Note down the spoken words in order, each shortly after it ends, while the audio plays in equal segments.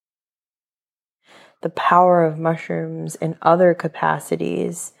the power of mushrooms in other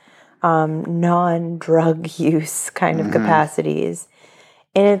capacities, non-drug use kind of capacities.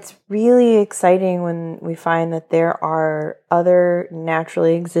 And it's really exciting when we find that there are other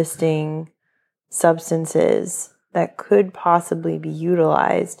naturally existing substances that could possibly be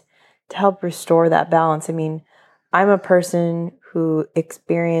utilized to help restore that balance. I mean, I'm a person who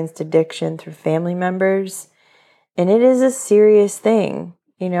experienced addiction through family members, and it is a serious thing.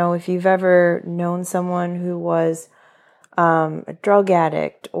 You know, if you've ever known someone who was a drug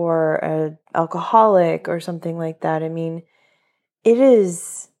addict or an alcoholic or something like that, I mean, it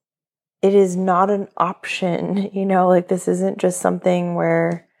is not an option, you know, like this isn't just something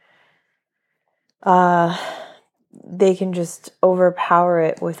where they can just overpower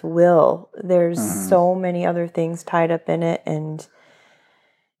it with will. There's so many other things tied up in it. And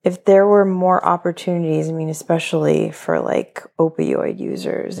if there were more opportunities, I mean, especially for like opioid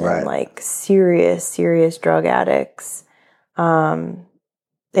users and like serious drug addicts,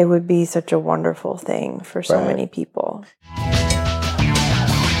 it would be such a wonderful thing for so many people.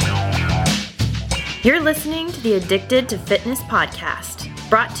 You're listening to the Addicted to Fitness podcast,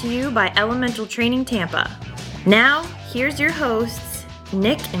 brought to you by Elemental Training Tampa. Now, here's your hosts,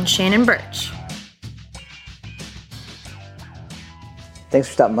 Nick and Shannon Birch. Thanks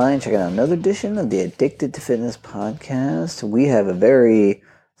for stopping by and checking out another edition of the Addicted to Fitness podcast. We have a very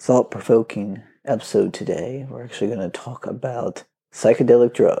thought-provoking episode today. We're actually going to talk about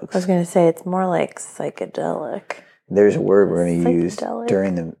psychedelic drugs. I was going to say it's more like psychedelic. There's a word we're going to use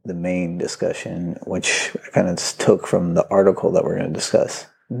during the main discussion, which I kind of took from the article that we're going to discuss.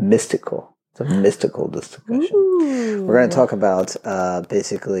 Mystical. It's a mystical discussion. Ooh. We're going to talk about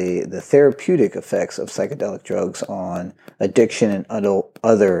basically the therapeutic effects of psychedelic drugs on addiction and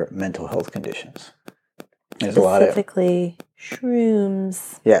other mental health conditions. There's specifically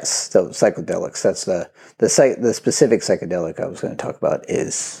shrooms. Yes, so psychedelics. That's the specific psychedelic I was going to talk about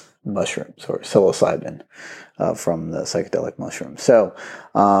is mushrooms or psilocybin from the psychedelic mushroom. So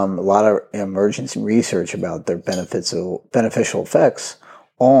a lot of emergent research about their beneficial effects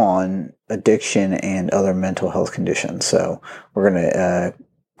on addiction and other mental health conditions. So we're going to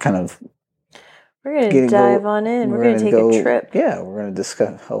we're going to dive on in. We're going to take a trip. Yeah, we're going to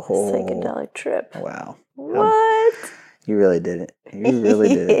discuss a whole psychedelic trip. Wow. What? You really did it. You really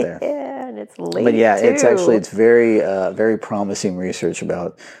did it there. Yeah, and it's late. But yeah, too. it's very promising research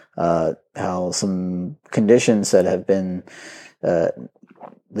about how some conditions that have been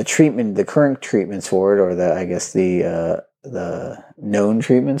the current treatments for it, or the known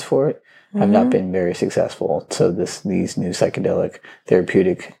treatments for it, have not been very successful. So these new psychedelic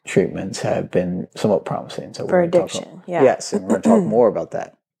therapeutic treatments have been somewhat promising. So for addiction, yes, and we're going to talk more about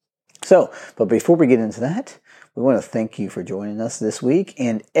that. So, but before we get into that, we want to thank you for joining us this week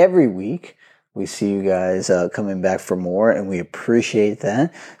and every week. We see you guys coming back for more, and we appreciate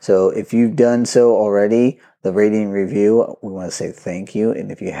that. So if you've done so already, the rating review, we want to say thank you.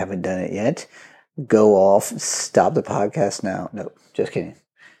 And if you haven't done it yet, go off, stop the podcast now. No, just kidding.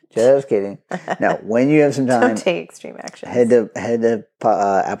 Just kidding. Now, when you have some time, don't take extreme action. Head to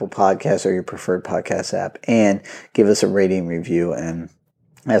Apple Podcasts or your preferred podcast app and give us a rating review. And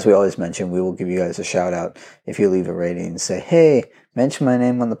as we always mention, we will give you guys a shout out if you leave a rating and say, hey, mention my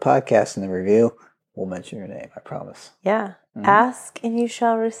name on the podcast in the review. We'll mention your name, I promise. Yeah. Ask and you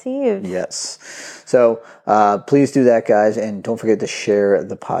shall receive. Yes. So please do that, guys. And don't forget to share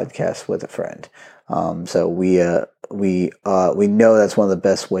the podcast with a friend. So we know that's one of the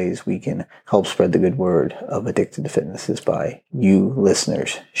best ways we can help spread the good word of Addicted to Fitness is by you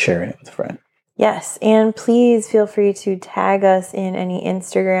listeners sharing it with a friend. Yes, and please feel free to tag us in any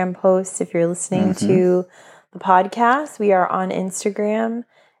Instagram posts if you're listening to the podcast. We are on Instagram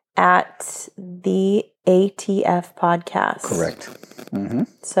at the ATF Podcast. Correct.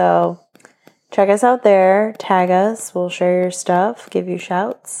 So check us out there. Tag us. We'll share your stuff, give you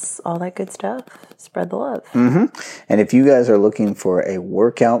shouts, all that good stuff. Spread the love. And if you guys are looking for a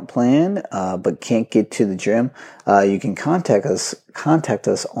workout plan but can't get to the gym, you can contact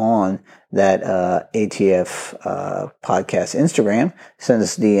us on that ATF podcast Instagram. Send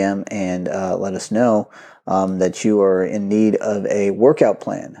us a DM and let us know that you are in need of a workout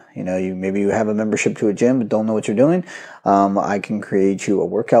plan. You know, maybe you have a membership to a gym but don't know what you're doing. I can create you a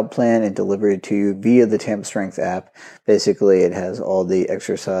workout plan and deliver it to you via the Tampa Strength app. Basically, it has all the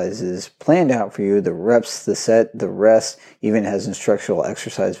exercises planned out for you, the reps, the set, the rest, even has instructional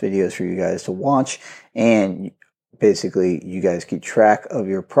exercise videos for you guys to watch. And basically you guys keep track of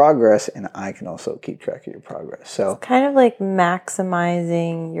your progress, and I can also keep track of your progress. So kind of like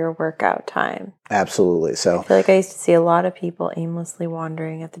maximizing your workout time. Absolutely. So I feel like I used to see a lot of people aimlessly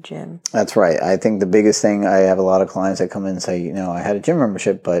wandering at the gym. That's right. I think the biggest thing, I have a lot of clients that come in and say, I had a gym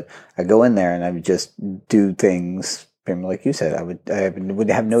membership, but I go in there and I would just do things. Like you said, I would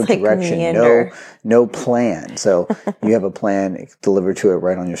have no direction, no plan. So you have a plan delivered to it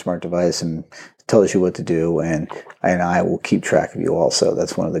right on your smart device and tells you what to do, and I will keep track of you also.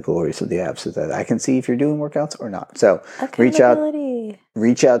 That's one of the glories of the apps, is that I can see if you're doing workouts or not. So reach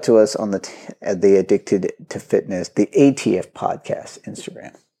out to us on the Addicted to Fitness, the ATF podcast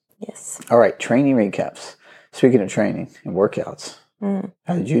Instagram. Yes. All right, training recaps. Speaking of training and workouts,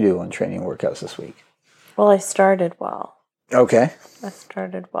 how did you do on training workouts this week? Well, I started well. Okay. I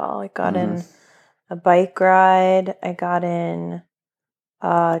got in a bike ride. I got in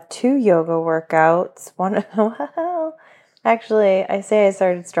 2 yoga workouts. Actually, I say I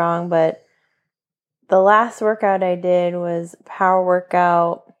started strong, but the last workout I did was a power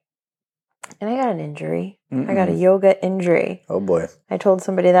workout, and I got an injury. I got a yoga injury. Oh, boy. I told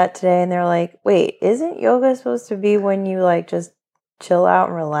somebody that today, and they're like, wait, isn't yoga supposed to be when you, like, just chill out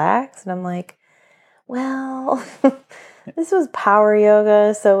and relax? And I'm like, well, this was power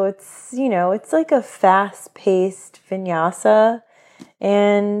yoga, so it's, it's like a fast-paced vinyasa.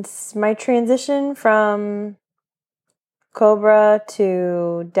 And my transition from Cobra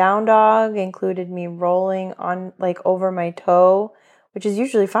to Down Dog included me rolling on, like, over my toe, which is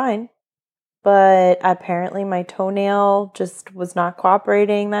usually fine. But apparently my toenail just was not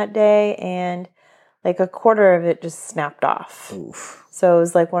cooperating that day, and like a quarter of it just snapped off. Oof. So it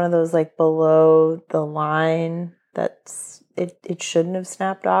was like one of those, like, below the line that's it shouldn't have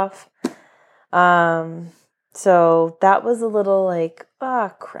snapped off. So that was a little like,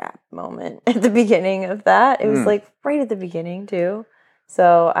 crap moment at the beginning of that. It was like right at the beginning too.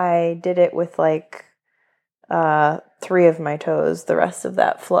 So I did it with like 3 of my toes, the rest of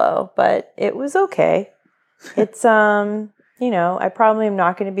that flow, but it was okay. It's, I probably am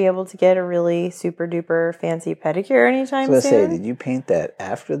not going to be able to get a really super duper fancy pedicure anytime soon. I was going to say, did you paint that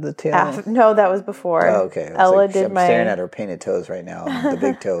after the tail? No, that was before. Oh, okay. Ella I'm did staring at her painted toes right now. The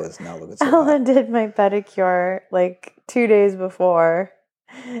big toe is now looking so Ella hot. did my pedicure like 2 days before,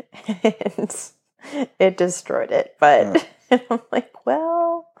 and it destroyed it. But I'm like,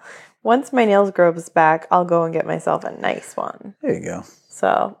 well, once my nails grow back, I'll go and get myself a nice one. There you go.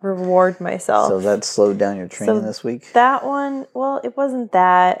 So reward myself. So that slowed down your training this week? That one, well, it wasn't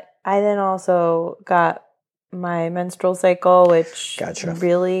that. I then also got my menstrual cycle, which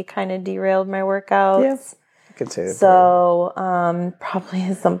really kind of derailed my workouts. Yeah, I could say that. So probably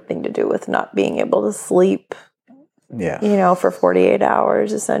has something to do with not being able to sleep. Yeah. For 48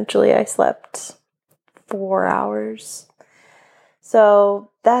 hours. Essentially, I slept 4 hours.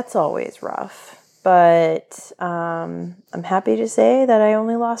 So that's always rough. But I'm happy to say that I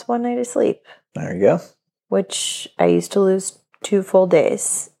only lost 1 night of sleep. There you go. Which I used to lose 2 full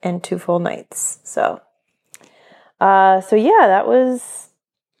days and 2 full nights. So yeah, that was,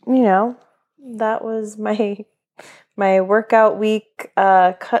 that was my workout week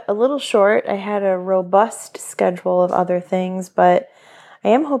cut a little short. I had a robust schedule of other things, but I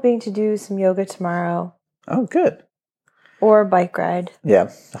am hoping to do some yoga tomorrow. Oh, good. Or a bike ride.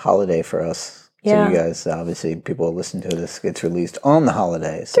 Yeah, a holiday for us. Yeah. So you guys, obviously, people listen to this, gets released on the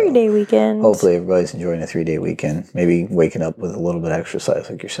holiday. So 3-day weekend. Hopefully everybody's enjoying a 3-day weekend. Maybe waking up with a little bit of exercise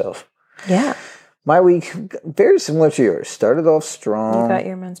like yourself. Yeah. My week, very similar to yours. Started off strong. You got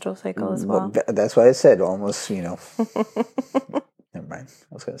your menstrual cycle as well. That's why I said almost, Never mind. I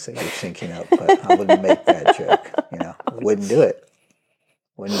was going to say you're syncing up, but I wouldn't make that joke. Wouldn't do it.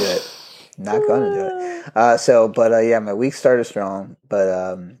 Not going to do it. My week started strong,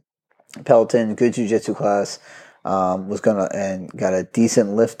 but Peloton, good jiu-jitsu class, and got a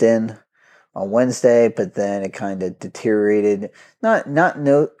decent lift in on Wednesday, but then it kind of deteriorated.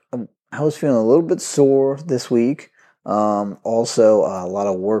 I was feeling a little bit sore this week. Also, a lot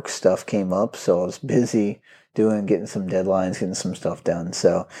of work stuff came up, so I was busy getting some deadlines, getting some stuff done.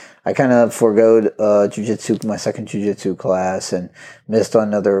 So I kind of forgoed my second jiu-jitsu class, and missed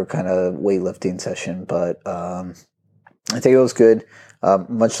another kind of weightlifting session. But I think it was good.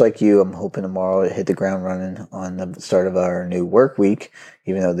 Much like you, I'm hoping tomorrow to hit the ground running on the start of our new work week,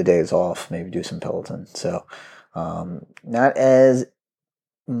 even though the day is off, maybe do some Peloton. So not as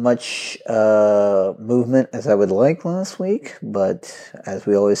much movement as I would like last week, but as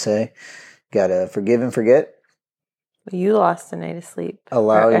we always say, gotta forgive and forget. You lost a night of sleep. Half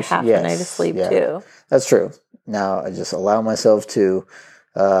a night of sleep too. That's true. Now I just allow myself to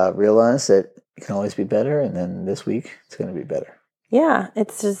realize that it can always be better. And then this week, it's going to be better. Yeah,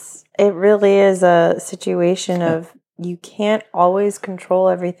 it really is a situation of you can't always control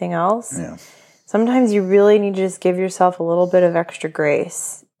everything else. Yeah. Sometimes you really need to just give yourself a little bit of extra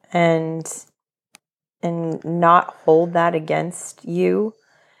grace and not hold that against you,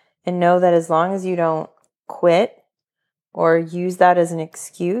 and know that as long as you don't quit or use that as an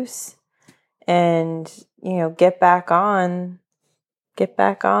excuse, and get back on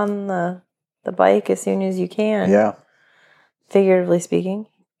the bike as soon as you can. Yeah. Figuratively speaking,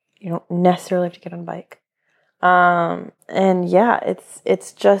 you don't necessarily have to get on a bike. And yeah,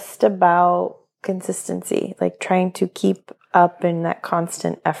 it's just about consistency, like trying to keep up in that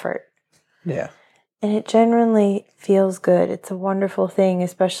constant effort. Yeah. And it genuinely feels good. It's a wonderful thing,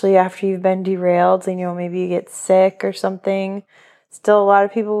 especially after you've been derailed and, maybe you get sick or something. Still a lot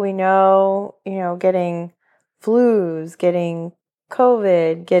of people we know, getting flus, getting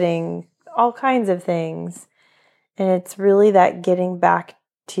COVID, getting all kinds of things. And it's really that getting back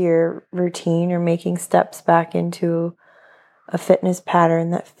to your routine or making steps back into a fitness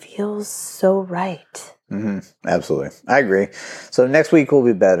pattern that feels so right. Mm-hmm. Absolutely. I agree. So next week will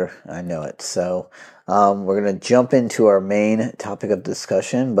be better. I know it. So we're going to jump into our main topic of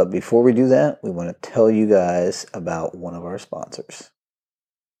discussion. But before we do that, we want to tell you guys about one of our sponsors.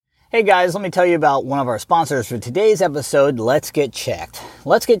 Hey guys, let me tell you about one of our sponsors for today's episode, Let's Get Checked.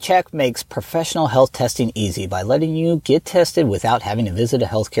 Let's Get Checked makes professional health testing easy by letting you get tested without having to visit a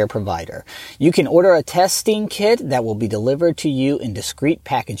healthcare provider. You can order a testing kit that will be delivered to you in discreet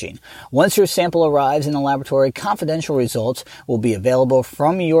packaging. Once your sample arrives in the laboratory, confidential results will be available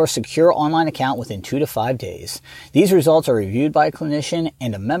from your secure online account within 2 to 5 days. These results are reviewed by a clinician,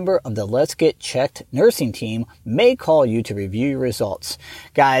 and a member of the Let's Get Checked nursing team may call you to review your results.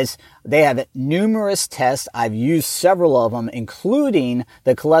 Guys, they have numerous tests. I've used several of them, including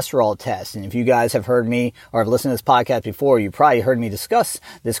the cholesterol test. And if you guys have heard me or have listened to this podcast before, you probably heard me discuss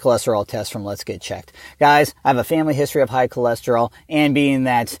this cholesterol test from Let's Get Checked. Guys, I have a family history of high cholesterol, and being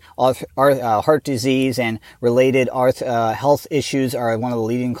that heart disease and related health issues are one of the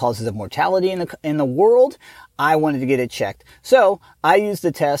leading causes of mortality in the world, I wanted to get it checked. So I used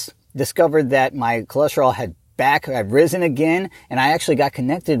the test, discovered that my cholesterol had risen again, and I actually got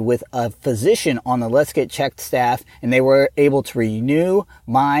connected with a physician on the Let's Get Checked staff, and they were able to renew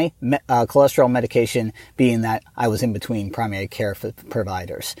my cholesterol medication, being that I was in between primary care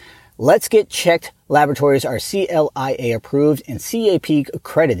providers. Let's Get Checked laboratories are CLIA approved and CAP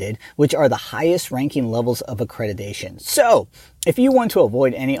accredited, which are the highest ranking levels of accreditation. So, if you want to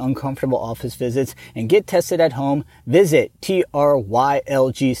avoid any uncomfortable office visits and get tested at home, visit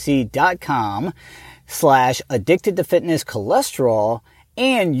trylgc.com/addicted to fitness cholesterol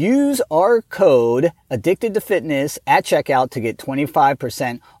and use our code addicted to fitness at checkout to get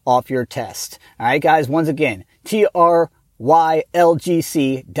 25% off your test. All right, guys, once again,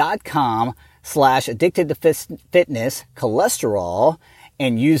 trylgc.com/addicted to fitness cholesterol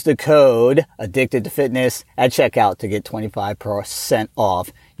and use the code addicted to fitness at checkout to get 25%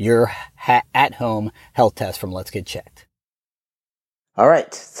 off your at-home health test from Let's Get Checked. All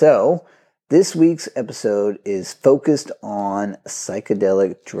right, so this week's episode is focused on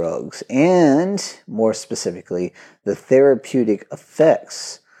psychedelic drugs and, more specifically, the therapeutic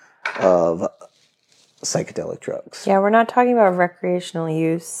effects of psychedelic drugs. Yeah, we're not talking about recreational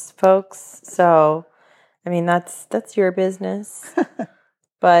use, folks. So, I mean, that's your business.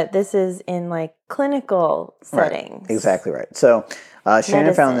 But this is in like clinical settings. Right, exactly right. So,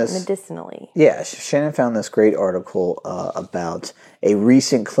 Shannon found this medicinally. Yeah, Shannon found this great article about a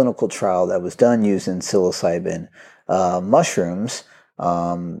recent clinical trial that was done using psilocybin mushrooms.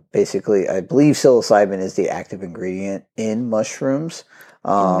 Basically, I believe psilocybin is the active ingredient in mushrooms.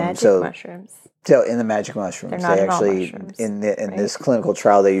 Mushrooms. So in the magic mushrooms, They're not they in all actually mushrooms, in this clinical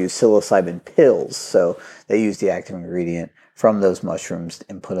trial they use psilocybin pills. So they use the active ingredient from those mushrooms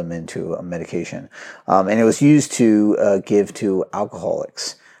and put them into a medication. And it was used to give to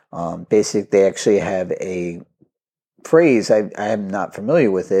alcoholics. They actually have a phrase, I am not familiar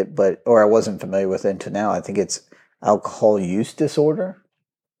with it, or I wasn't familiar with it until now. I think it's alcohol use disorder.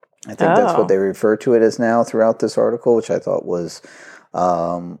 I think that's what they refer to it as now throughout this article, which I thought was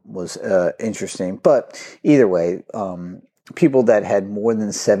interesting. But either way, people that had more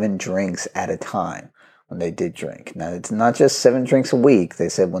than 7 drinks at a time when they did drink. Now, it's not just 7 drinks a week. They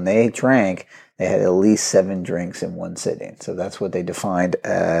said when they drank, they had at least 7 drinks in one sitting. So that's what they defined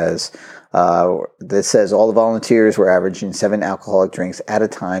as, this says all the volunteers were averaging 7 alcoholic drinks at a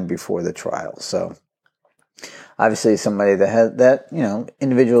time before the trial. So obviously somebody that had that,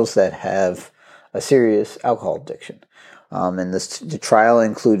 individuals that have a serious alcohol addiction. And the trial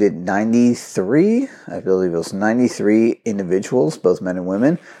included 93, I believe it was 93 individuals, both men and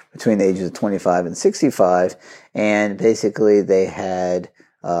women, between the ages of 25 and 65. And basically they had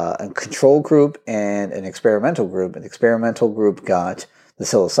a control group and an experimental group. An experimental group got the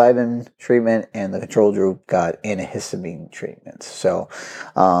psilocybin treatment and the control group got antihistamine treatment. So,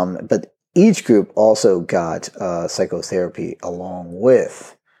 but each group also got psychotherapy along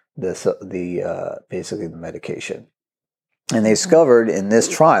with basically the medication. And they discovered in this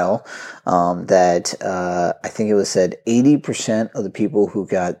trial that I think it was said 80% of the people who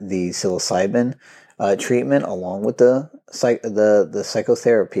got the psilocybin treatment along with the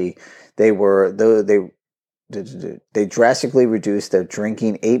psychotherapy, they drastically reduced their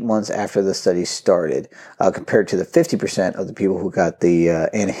drinking 8 months after the study started, compared to the 50% of the people who got the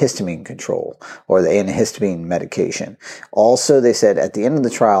antihistamine control or the antihistamine medication. Also, they said at the end of the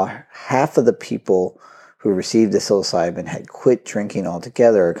trial, half of the people who received the psilocybin had quit drinking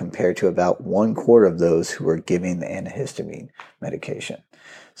altogether, compared to about 1/4 of those who were giving the antihistamine medication.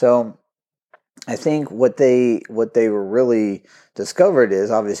 So I think what they were really discovered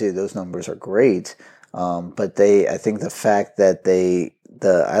is, obviously those numbers are great, but I think the fact that I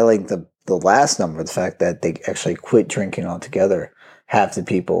like the last number, the fact that they actually quit drinking altogether, half the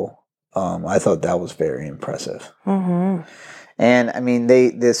people, I thought that was very impressive. Mm-hmm. And I mean,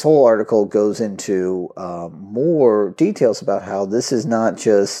 this whole article goes into more details about how this is not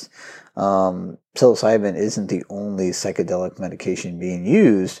just psilocybin isn't the only psychedelic medication being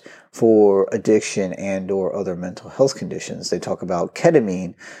used for addiction and or other mental health conditions. They talk about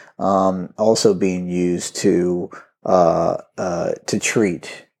ketamine also being used to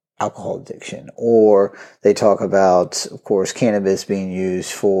treat alcohol addiction, or they talk about, of course, cannabis being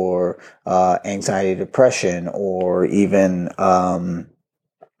used for anxiety, depression, or even well,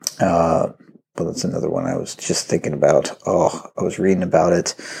 that's another one I was just thinking about. I was reading about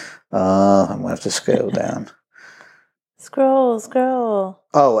it. I'm gonna have to scroll down. Scroll.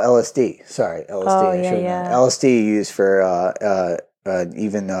 Oh, LSD. Sorry, LSD. Oh, yeah. LSD used for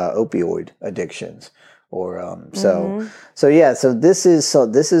even opioid addictions. Or so this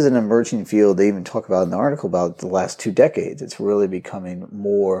is an emerging field. They even talk about in the article about the last 2 decades. It's really becoming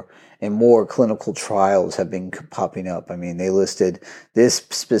more and more clinical trials have been popping up. I mean, they listed this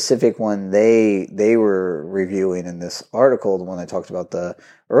specific one they were reviewing in this article. The one I talked about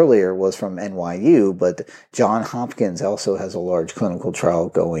earlier was from NYU, but Johns Hopkins also has a large clinical trial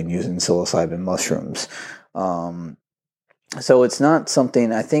going using psilocybin mushrooms. So it's not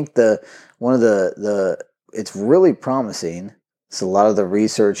something, I think it's really promising. It's a lot of the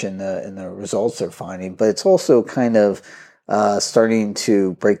research and the results they're finding, but it's also kind of starting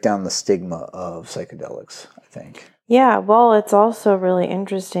to break down the stigma of psychedelics, I think. Yeah, well, it's also really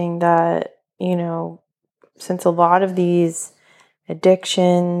interesting that, since a lot of these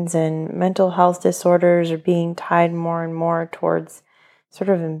addictions and mental health disorders are being tied more and more towards sort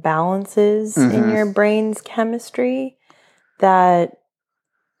of imbalances in your brain's chemistry, that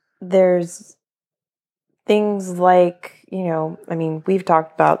there's things like, we've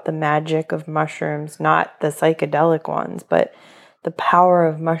talked about the magic of mushrooms, not the psychedelic ones, but the power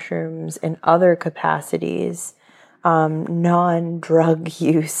of mushrooms in other capacities, non-drug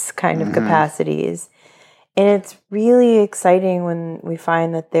use kind of capacities. And it's really exciting when we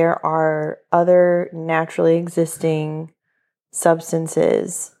find that there are other naturally existing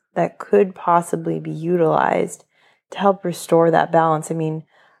substances that could possibly be utilized to help restore that balance. I mean,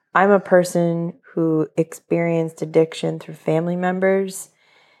 I'm a person who experienced addiction through family members,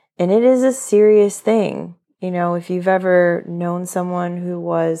 and it is a serious thing. If you've ever known someone who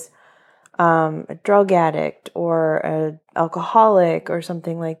was a drug addict or an alcoholic or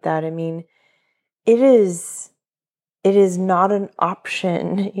something like that, I mean, it is not an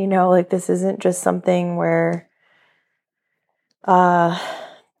option. This isn't just something where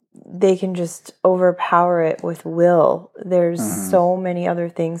they can just overpower it with will. There's so many other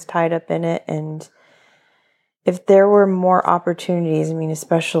things tied up in it. And if there were more opportunities,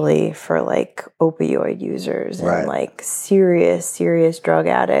 especially for like opioid users and like serious drug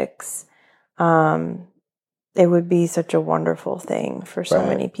addicts, it would be such a wonderful thing for so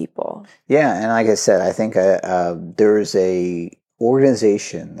many people. Yeah. And like I said, I think there's a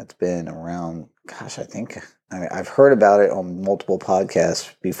organization that's been around, I've heard about it on multiple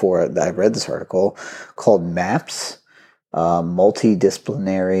podcasts before I read this article, called MAPS,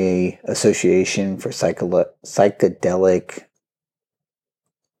 Multidisciplinary Association for Psychedelic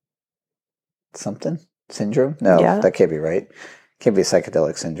something syndrome. No, that can't be right. Can't be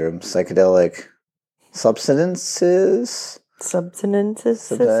psychedelic syndrome. Psychedelic substances. Studies.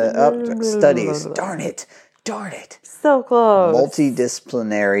 Darn it. Darn it. So close.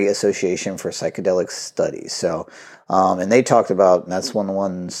 Multidisciplinary Association for Psychedelic Studies. So, and they talked about, and that's one of the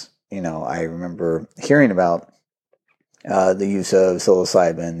ones, I remember hearing about, the use of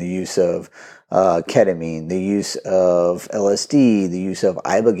psilocybin, the use of ketamine, the use of LSD, the use of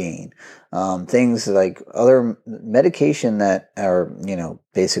ibogaine, things like other medication that are,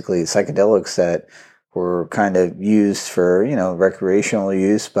 basically psychedelics that were kind of used for, recreational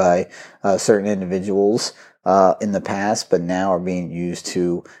use by certain individuals in the past, but now are being used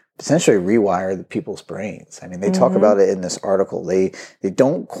to essentially rewire the people's brains. I mean, they talk about it in this article. They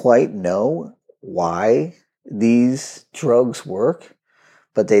don't quite know why these drugs work,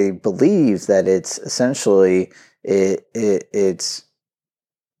 but they believe that it's essentially it's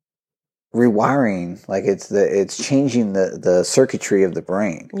rewiring, like it's changing the circuitry of the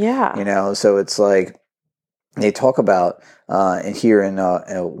brain. Yeah. So it's like they talk about and here in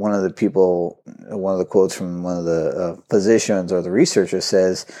one of the quotes from one of the physicians or the researcher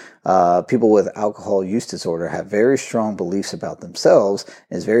says, people with alcohol use disorder have very strong beliefs about themselves.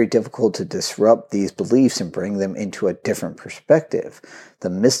 And it's very difficult to disrupt these beliefs and bring them into a different perspective. The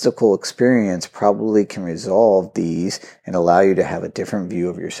mystical experience probably can resolve these and allow you to have a different view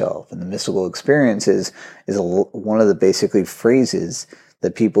of yourself. And the mystical experience is one of the basically phrases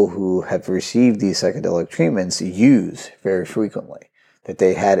that people who have received these psychedelic treatments use very frequently, that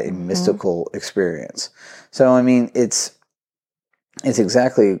they had a mystical experience. So, I mean, it's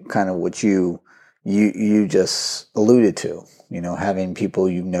exactly kind of what you just alluded to, having people,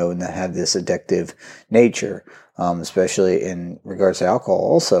 that have this addictive nature, especially in regards to alcohol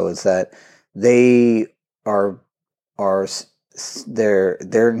also, is that they are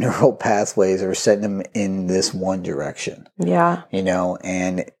their neural pathways are setting them in this one direction. Yeah.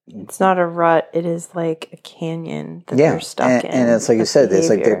 And it's not a rut. It is like a canyon that they're stuck in. And it's like you said, behavior. It's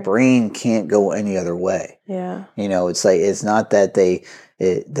like their brain can't go any other way. Yeah. It's like, it's not that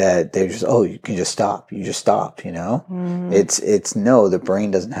that they're just, you can just stop. You just stop, It's no, the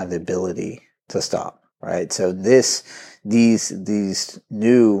brain doesn't have the ability to stop. Right. So these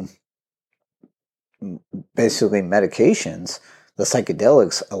new, basically medications, the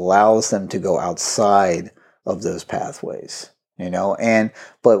psychedelics allows them to go outside of those pathways,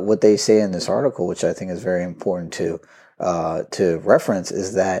 but what they say in this article, which I think is very important to reference,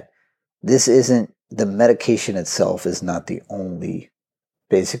 is that this isn't, the medication itself is not the only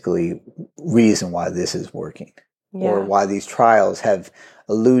basically reason why this is working, or why these trials have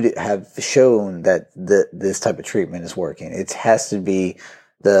shown that this type of treatment is working. It has to be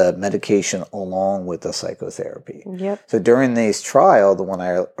the medication along with the psychotherapy. Yep. So during this trial, the one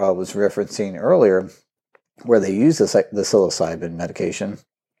I was referencing earlier, where they used the psilocybin medication,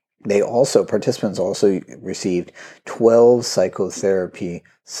 participants also received 12 psychotherapy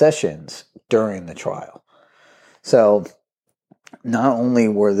sessions during the trial. So not only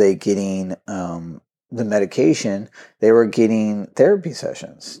were they getting the medication, they were getting therapy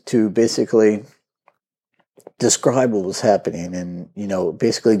sessions to basically describe what was happening and,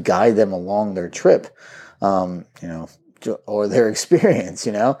 basically guide them along their trip, or their experience,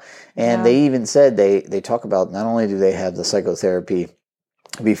 and they even said they talk about, not only do they have the psychotherapy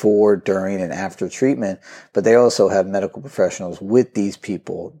before, during, and after treatment, but they also have medical professionals with these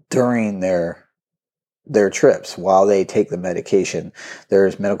people during their trips while they take the medication.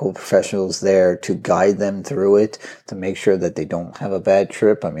 There's medical professionals there to guide them through it, to make sure that they don't have a bad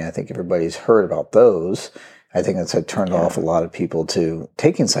trip. I mean, I think everybody's heard about those. I think that's turned off a lot of people to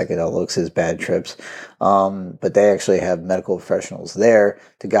taking psychedelics as bad trips. But they actually have medical professionals there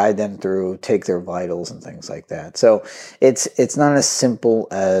to guide them through, take their vitals and things like that. So it's not as simple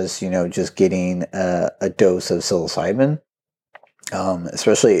as, just getting a dose of psilocybin.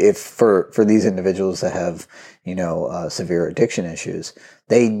 Especially if for these individuals that have, severe addiction issues,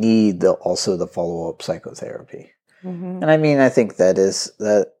 they need also the follow-up psychotherapy. Mm-hmm. And I mean, I think that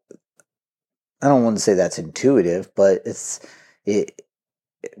I don't want to say that's intuitive, but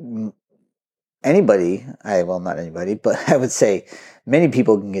anybody, not anybody, but I would say many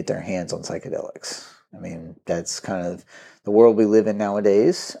people can get their hands on psychedelics. I mean, that's kind of the world we live in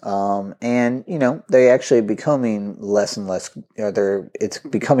nowadays. And, they actually becoming less and less, it's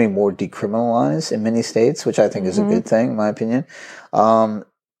becoming more decriminalized in many states, which I think is a good thing, in my opinion.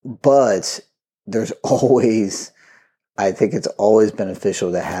 But there's always, I think it's always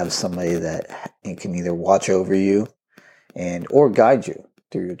beneficial to have somebody that can either watch over you or guide you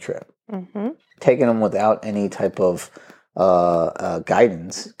through your trip. Mm-hmm. Taking them without any type of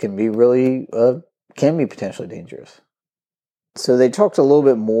guidance can be potentially dangerous. So they talked a little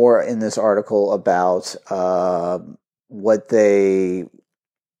bit more in this article about what they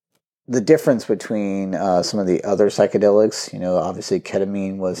the difference between some of the other psychedelics, obviously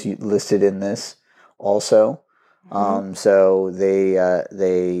ketamine was listed in this also. So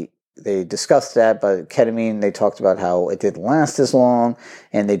they discussed that, but ketamine, they talked about how it didn't last as long,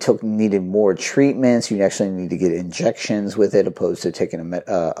 and they needed more treatments. You actually need to get injections with it, opposed to taking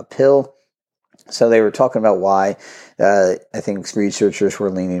a pill. So they were talking about why I think researchers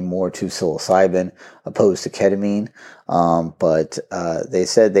were leaning more to psilocybin opposed to ketamine. But they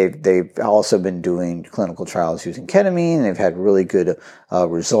said they've also been doing clinical trials using ketamine, and they've had really good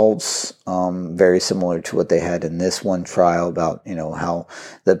results, very similar to what they had in this one trial about, how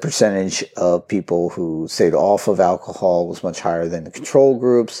the percentage of people who stayed off of alcohol was much higher than the control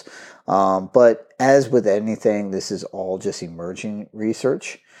groups. But as with anything, this is all just emerging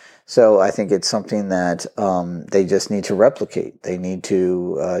research. So I think it's something that they just need to replicate. They need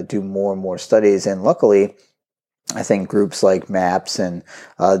to do more and more studies. And luckily, I think groups like MAPS and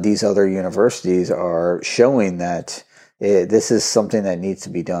these other universities are showing that this is something that needs to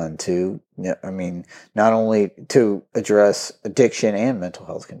be done not only to address addiction and mental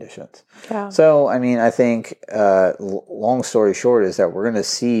health conditions. Yeah. So, I think long story short is that we're going to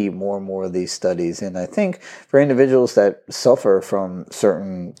see more and more of these studies. And I think for individuals that suffer from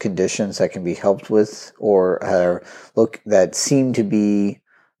certain conditions that can be helped with or that seem to be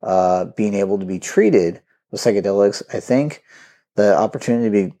being able to be treated with psychedelics, I think the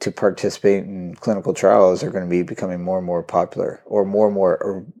opportunity to participate in clinical trials are going to be becoming more and more popular or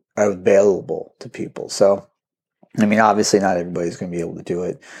more available to people. So, obviously not everybody's going to be able to do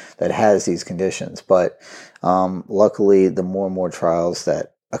it that has these conditions, but luckily the more and more trials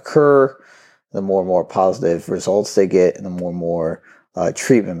that occur, the more and more positive results they get, and the more and more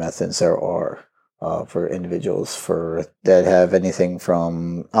treatment methods there are for individuals that have anything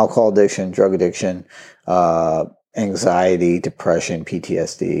from alcohol addiction, drug addiction, anxiety, depression,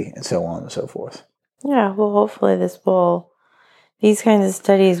 PTSD, and so on and so forth. Yeah, well, hopefully these kinds of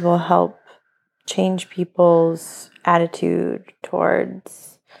studies will help change people's attitude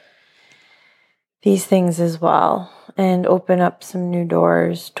towards these things as well, and open up some new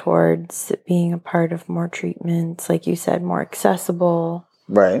doors towards being a part of more treatments, like you said, more accessible.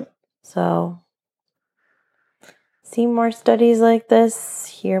 Right. So, see more studies like this,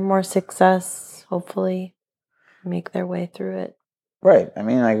 hear more success, hopefully make their way through it. Right.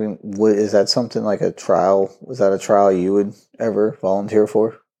 Is that something like a trial? Was that a trial you would ever volunteer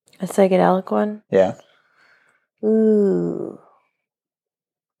for? A psychedelic one? Yeah. Ooh.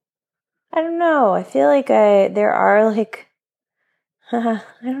 I don't know. I feel like there are I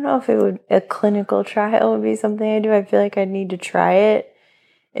don't know if a clinical trial would be something I do. I feel like I'd need to try it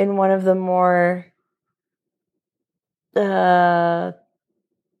in one of the more, what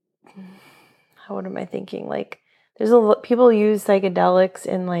am I thinking? There's people use psychedelics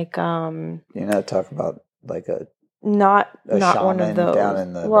in You're not talking about like not shaman one of those. Down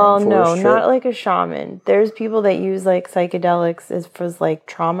in the no, trip? not like a shaman. There's people that use psychedelics as for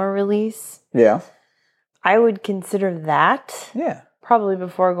trauma release. Yeah. I would consider that. Yeah. Probably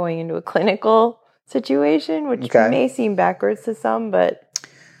before going into a clinical situation, which may seem backwards to some, but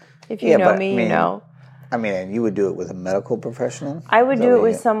if you know me, you know. And you would do it with a medical professional? I would do it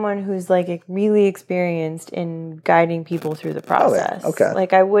with someone who's really experienced in guiding people through the process. Oh, yeah.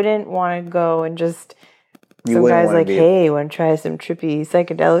 Okay. I wouldn't want to go and just some guy's hey, you want to try some trippy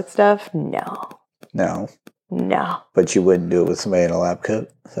psychedelic stuff? No. But you wouldn't do it with somebody in a lab coat?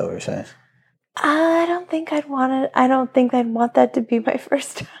 Is that what you're saying? I don't think I'd want it. I don't think I'd want that to be my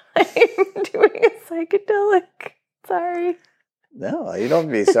first time doing a psychedelic. Sorry. No, you don't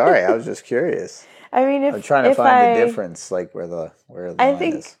have to be sorry. I was just curious. I'm trying to find the difference, where the line I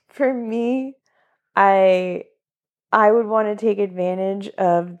think for me, I would want to take advantage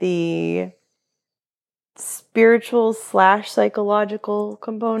of the spiritual / psychological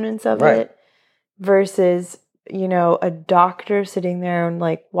components of it versus, a doctor sitting there and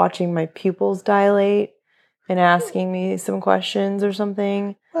watching my pupils dilate and asking me some questions or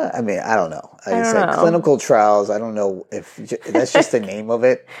something. Well, I don't know. I said clinical trials. I don't know if that's just the name of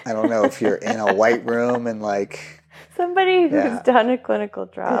it. I don't know if you're in a white room and somebody who's done a clinical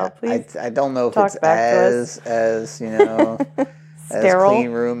trial. Please, I don't know if it's as as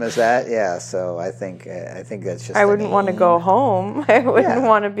clean room as that. Yeah. So I think that's just. I wouldn't want to go home. I wouldn't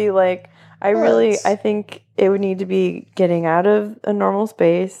want to be I think it would need to be getting out of a normal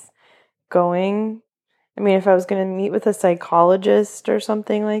space, going. If I was going to meet with a psychologist or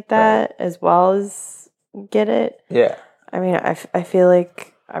something like that, as well as get it. Yeah. I feel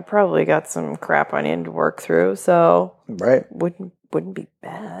like I probably got some crap I need to work through, so wouldn't be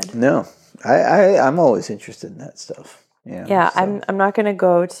bad. No, I'm always interested in that stuff. Yeah, so. I'm not going to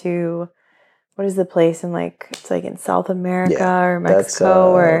go to, what is the place in it's like in South America or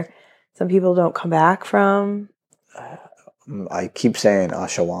Mexico where some people don't come back from. I keep saying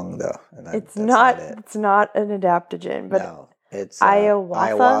ashwagandha. And it's not an adaptogen, but no, it's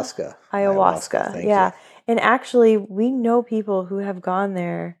ayahuasca. Ayahuasca. Yeah. And actually, we know people who have gone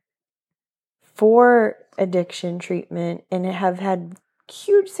there for addiction treatment and have had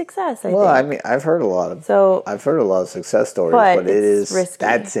huge success. I think. I mean, I've heard a lot of success stories, but it is risky.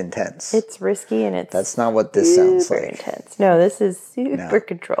 That's intense. It's risky, and that's not what this sounds like. Intense. No, this is super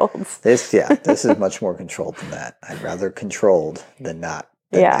controlled. This is much more controlled than that. I'd rather controlled than not.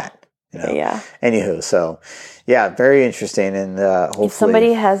 That, Yeah. Anywho, so very interesting, and hopefully, if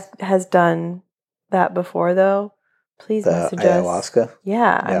somebody has done that before, though, please message ayahuasca. us.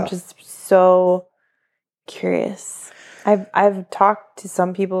 Yeah, I'm just so curious. I've talked to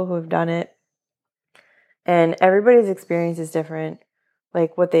some people who have done it, and everybody's experience is different.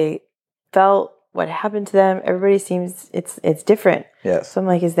 Like what they felt, what happened to them, everybody seems it's different. Yes. So I'm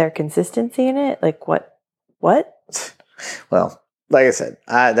like, is there consistency in it? Like what? Well, like I said,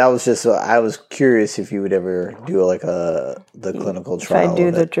 that was just I was curious if you would ever do the clinical trial. If I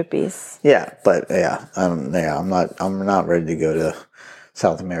do the trippies. Yeah, but I'm not ready to go to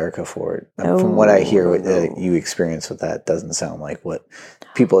South America for it. From what I hear, what you experience with that doesn't sound like what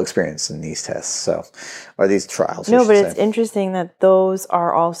people experience in these tests. Or these trials. No, but it's interesting that those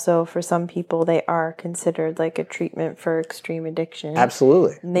are also, for some people, they are considered like a treatment for extreme addiction.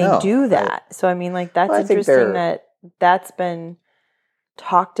 Absolutely. And they do that. So, I mean, that's interesting that's been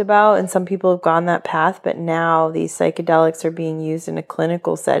talked about, and some people have gone that path, but now these psychedelics are being used in a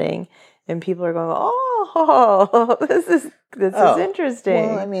clinical setting, and people are going, this is interesting.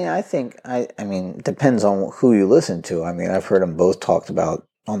 Well, I mean, I think it depends on who you listen to. I mean, I've heard them both talked about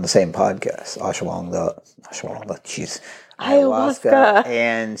on the same podcast, ayahuasca,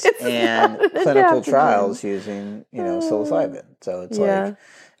 and clinical trials using psilocybin. So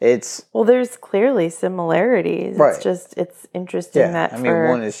it's there's clearly similarities. Right. It's interesting that for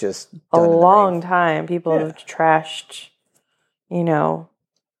one is just a long time people have trashed, the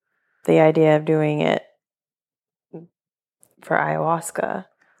idea of doing it for ayahuasca.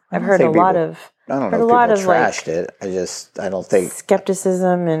 I've heard a lot of. I don't know if people trashed it. I don't think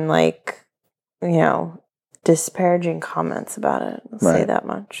skepticism and disparaging comments about it. I'll say that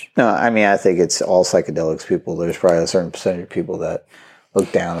much. No, I mean I think it's all psychedelics people. There's probably a certain percentage of people that look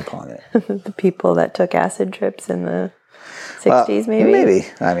down upon it. The people that took acid trips in the 60s, maybe. Maybe.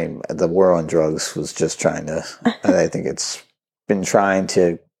 I mean, the war on drugs was just trying to. I think it's been trying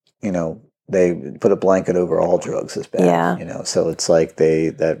to. They put a blanket over all drugs as bad. Yeah. So it's like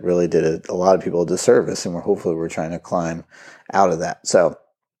that really did a lot of people a disservice, and hopefully we're trying to climb out of that. So,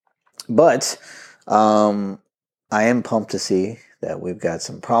 but I am pumped to see that we've got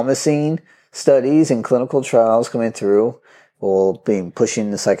some promising studies and clinical trials coming through. We'll be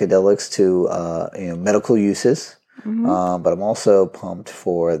pushing the psychedelics to medical uses. Mm-hmm. But I'm also pumped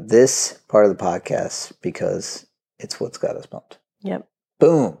for this part of the podcast because it's what's got us pumped. Yep.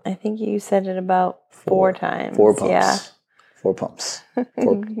 Boom. I think you said it about 4 times. 4 pumps. Yeah. 4 pumps.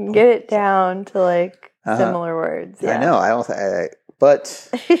 Get it down to similar words. Yeah. I know. I don't but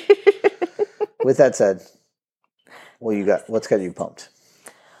with that said, what's got you pumped?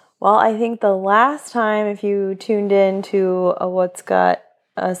 Well, I think the last time, if you tuned in to What's Got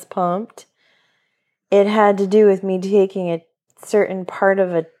Us Pumped, it had to do with me taking a certain part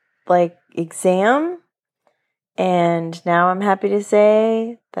of a exam. And now I'm happy to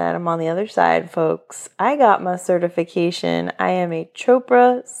say that I'm on the other side, folks. I got my certification. I am a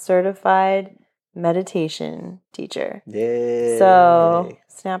Chopra certified meditation teacher. Yay. So,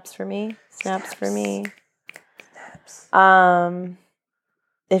 snaps for me. Snaps for me.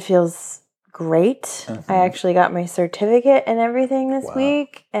 It feels great. Mm-hmm. I actually got my certificate and everything this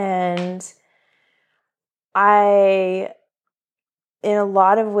week. And in a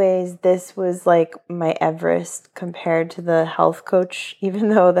lot of ways, this was like my Everest compared to the health coach, even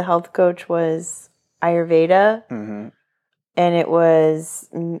though the health coach was Ayurveda. Mm-hmm. And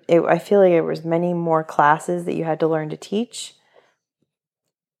I feel like it was many more classes that you had to learn to teach.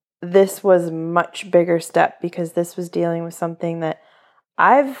 This was a much bigger step because this was dealing with something that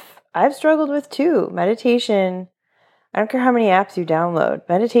I've struggled with too. Meditation, I don't care how many apps you download.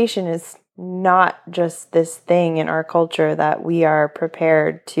 Meditation is not just this thing in our culture that we are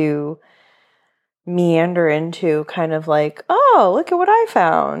prepared to meander into, kind of like, oh, look at what I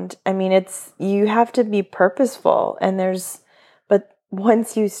found. I mean, you have to be purposeful, but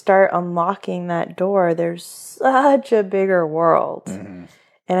once you start unlocking that door, there's such a bigger world. Mm-hmm.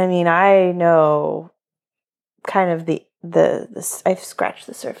 And I mean, I know kind of the I've scratched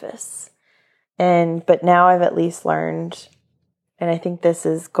the surface. But now I've at least learned, and I think this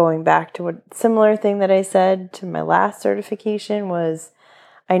is going back to what similar thing that I said to my last certification was,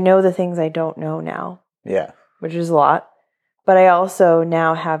 I know the things I don't know now. Yeah. Which is a lot. But I also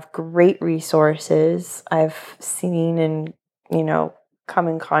now have great resources. I've seen and, come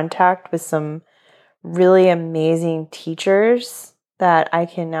in contact with some really amazing teachers that I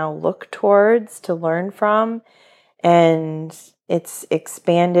can now look towards to learn from. And it's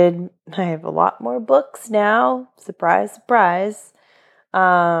expanded. I have a lot more books now. Surprise, surprise.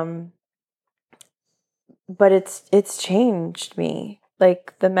 But it's changed me.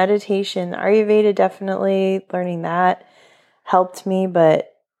 Like the meditation, Ayurveda, definitely learning that helped me.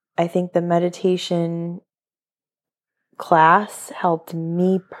 But I think the meditation class helped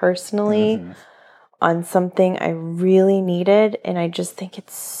me personally on something I really needed. And I just think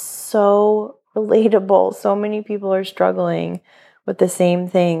it's so relatable. So many people are struggling with the same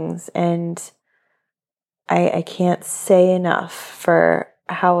things. And I can't say enough for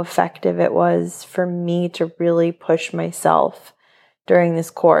how effective it was for me to really push myself during this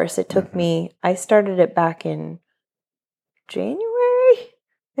course. It took me, I started it back in January,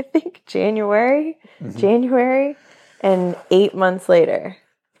 I think January, and 8 months later,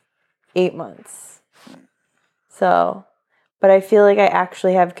 8 months. So, but I feel like I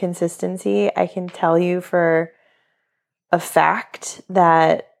actually have consistency. I can tell you for a fact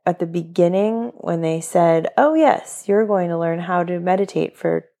that at the beginning when they said, oh yes, you're going to learn how to meditate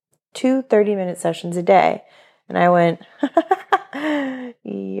for 2 30-minute sessions a day. And I went,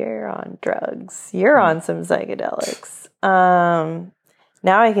 you're on drugs. You're on some psychedelics.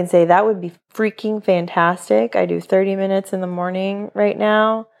 Now I can say that would be freaking fantastic. I do 30 minutes in the morning right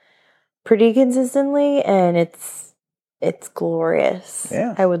now pretty consistently, and it's glorious.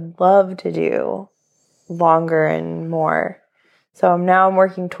 Yeah. I would love to do longer and more. So I'm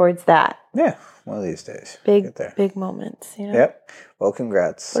working towards that. Yeah, one of these days. Big moments, Yep. Well,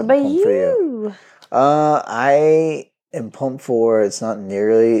 congrats. What about you? For you. I am pumped for, it's not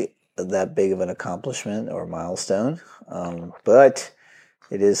nearly that big of an accomplishment or milestone, but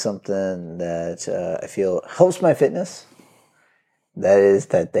it is something that I feel helps my fitness. That is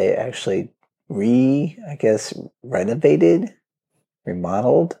that they actually remodeled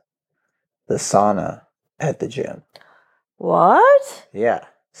the sauna at the gym. What? Yeah.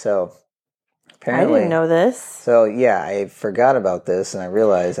 So apparently, I didn't know this. So yeah, I forgot about this, and I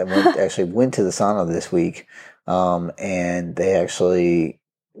realized I went to the sauna this week, and they actually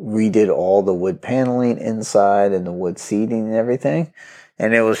redid all the wood paneling inside and the wood seating and everything,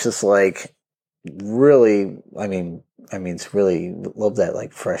 and it was just like really. I mean, it's really love that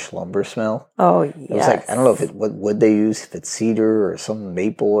like fresh lumber smell. Oh yes. It was like I don't know what wood they use, if it's cedar or some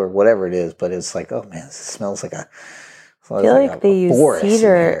maple or whatever it is, but it's like, oh man, it smells like a. I feel like they use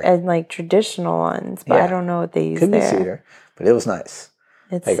cedar and like traditional ones, but I don't know what they use Could there. Could be cedar, but it was nice.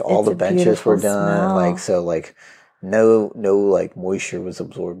 All the benches were done, smell. No like moisture was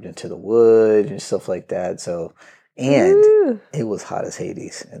absorbed into the wood and stuff like that. So, and it was hot as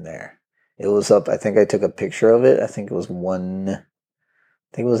Hades in there. It was up. I think I took a picture of it. I think it was in the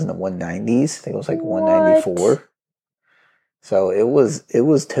 190s. I think it was like 194. So it was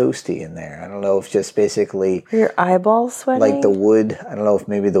toasty in there. I don't know if just basically were your eyeballs sweating? Like the wood. I don't know if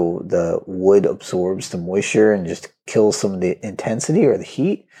maybe the wood absorbs the moisture and just kills some of the intensity or the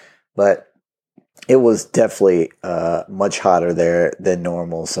heat, but it was definitely much hotter there than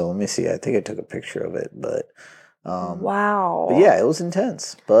normal. So let me see. I think I took a picture of it, but wow. But yeah, it was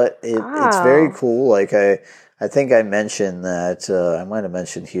intense, but it's very cool. Like I think I mentioned that I might have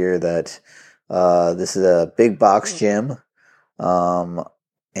mentioned here that this is a big box gym.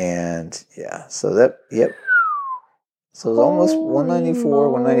 And yeah, so that, yep. So it's almost 194,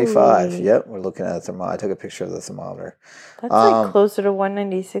 195. Yep. We're looking at a thermometer. I took a picture of the thermometer. That's like closer to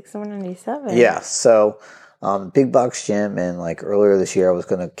 196 and 197. Yeah. So, big box gym. And like earlier this year, I was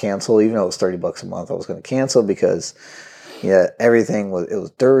going to cancel, even though it was $30 a month, I was going to cancel because everything was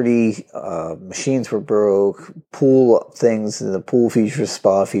dirty. Machines were broke. Pool things, the pool features,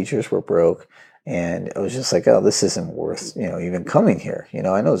 spa features were broke. And it was just like, oh, this isn't worth, even coming here.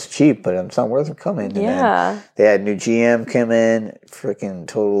 I know it's cheap, but it's not worth coming. And then they had new GM come in, freaking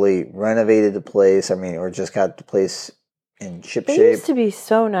totally renovated the place. Or just got the place in shape. It used to be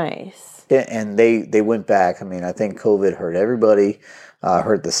so nice. Yeah, and they went back. I think COVID hurt everybody,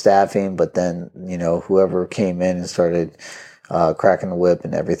 hurt the staffing, but then, whoever came in and started cracking the whip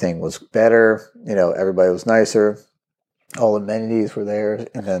and everything was better. Everybody was nicer. All amenities were there,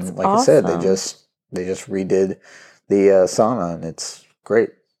 and then, like awesome. I said, they just redid the sauna, and it's great.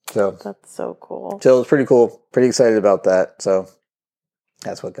 So That's so cool. it was pretty cool. Pretty excited about that. So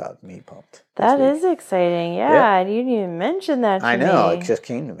that's what got me pumped. That is exciting. Yeah, and you didn't even mention that to I know. me. It just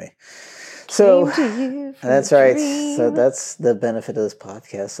came to me. So Came to you from that's a right. dream. So that's the benefit of this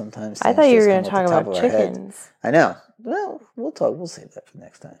podcast. Sometimes I things thought you were just going to come talk off the top about of our head. chickens. I know. Well, we'll talk. We'll save that for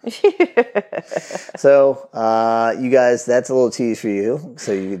next time. So, you guys, that's a little tease for you.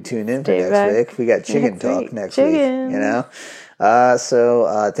 So you can tune in for Stay next back week. We got chicken next talk week. next week. Chickens. You know.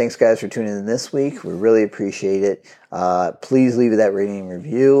 So thanks guys for tuning in this week. We really appreciate it. Please leave that rating and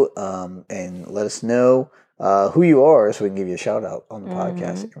review, and let us know who you are so we can give you a shout out on the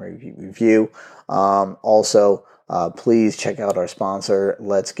podcast and review. Also, please check out our sponsor,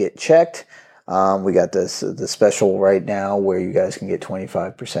 Let's Get Checked. We got the special right now where you guys can get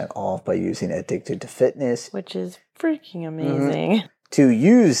 25% off by using Addicted to Fitness. Which is freaking amazing. To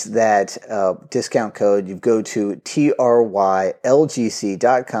use that discount code, you go to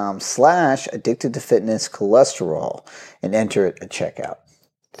trylgc.com/addicted-to-fitness-cholesterol and enter it at checkout.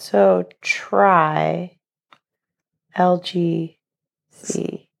 So try lgc.com.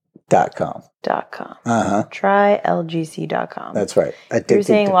 Try lgc.com. That's right. You're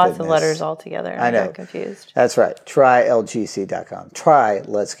saying lots of letters all together. I know. got confused. That's right. Try lgc.com. Try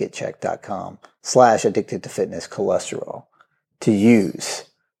letsgetchecked.com/addicted-to-fitness-cholesterol to use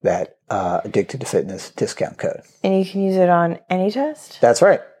that Addicted to Fitness discount code. And you can use it on any test? That's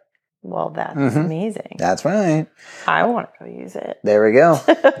right. Well, that's amazing. That's right. I want to go use it. There we go.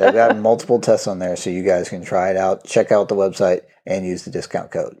 They've got multiple tests on there, so you guys can try it out. Check out the website and use the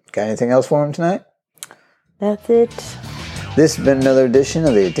discount code. Got anything else for them tonight? That's it. This has been another edition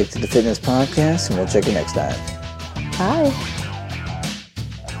of the Addicted to Fitness podcast, and we'll check you next time. Bye.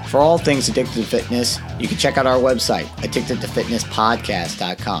 For all things Addicted to Fitness, you can check out our website,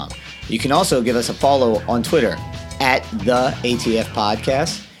 addictedtofitnesspodcast.com. You can also give us a follow on Twitter at the ATF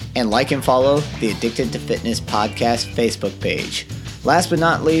Podcast, and like and follow the Addicted to Fitness Podcast Facebook page. Last but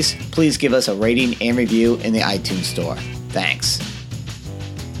not least, please give us a rating and review in the iTunes Store. Thanks.